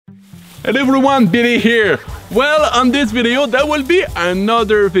Hello everyone, Billy here. Well, on this video there will be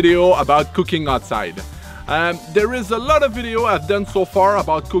another video about cooking outside. There is a lot of video I've done so far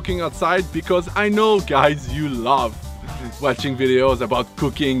about cooking outside because I know, guys, you love watching videos about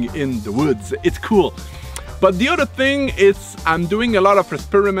cooking in the woods. It's cool. But the other thing is I'm doing a lot of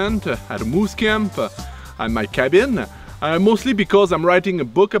experiment at a moose camp at my cabin, mostly because I'm writing a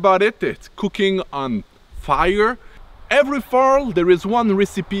book about it. It's cooking on fire. Every fall there is one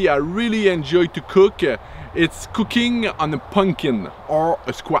recipe I really enjoy to cook. It's cooking on a pumpkin or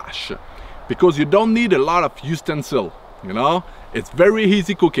a squash, because you don't need a lot of utensil, you know? It's very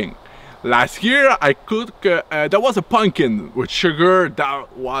easy cooking. Last year I cooked, there was a pumpkin with sugar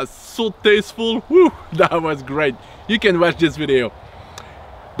that was so tasteful. Woo, that was great. You can watch this video.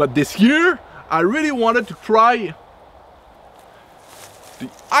 But this year I really wanted to try the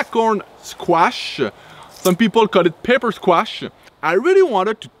Acorn Squash. Some people call it pepper squash. I really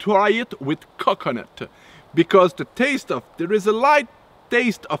wanted to try it with coconut because there is a light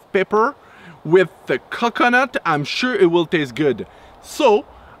taste of pepper with the coconut. I'm sure it will taste good. So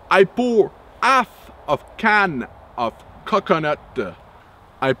I pour half of can of coconut.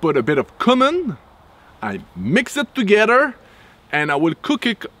 I put a bit of cumin. I mix it together and I will cook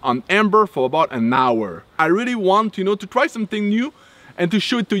it on ember for about an hour. I really want, to try something new and to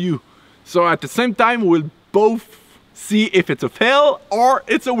show it to you. So at the same time, we'll both see if it's a fail or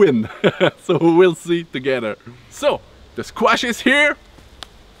it's a win. So we'll see together. So the squash is here.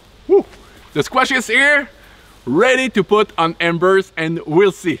 Woo. The squash is here, ready to put on embers, and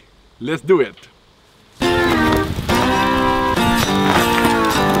we'll see. Let's do it.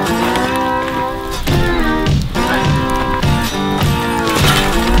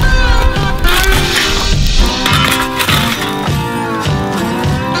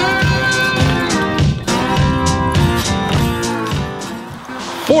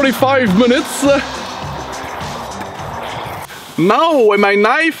 45 minutes. Now with my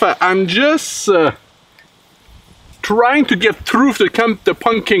knife I'm just trying to get through the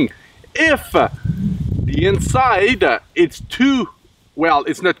pumpkin. If the inside it's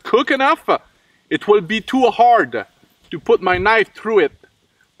it's not cooked enough, it will be too hard to put my knife through it.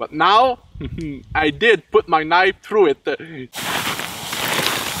 But now I did put my knife through it.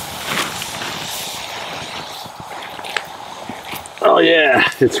 Oh yeah,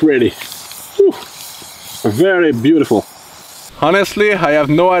 it's ready. Whew. Very beautiful. Honestly, I have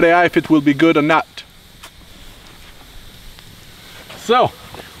no idea if it will be good or not. So,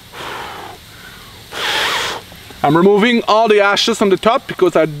 I'm removing all the ashes on the top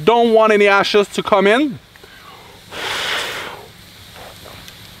because I don't want any ashes to come in.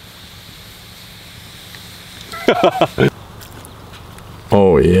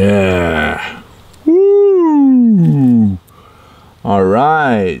 Oh yeah. Woo! All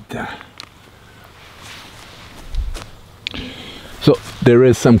right. So there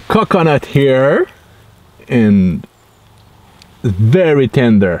is some coconut here and very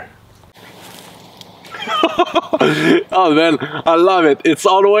tender. Oh man, I love it. It's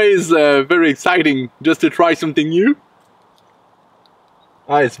always very exciting just to try something new.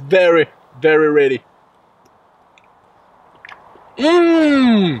 It's very, very ready.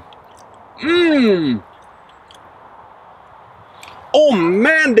 Mmm! Mmm! Oh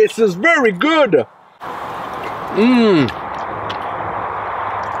man, this is very good! Mmm!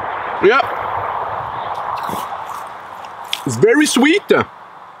 Yep! It's very sweet!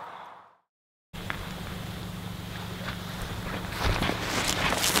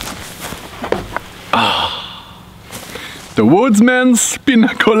 Ah! The woodsman's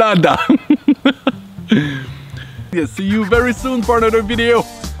pina colada! See you very soon for another video!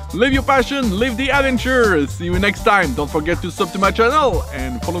 Live your passion, live the adventure. See you next time. Don't forget to sub to my channel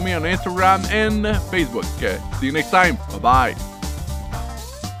and follow me on Instagram and Facebook. See you next time. Bye bye.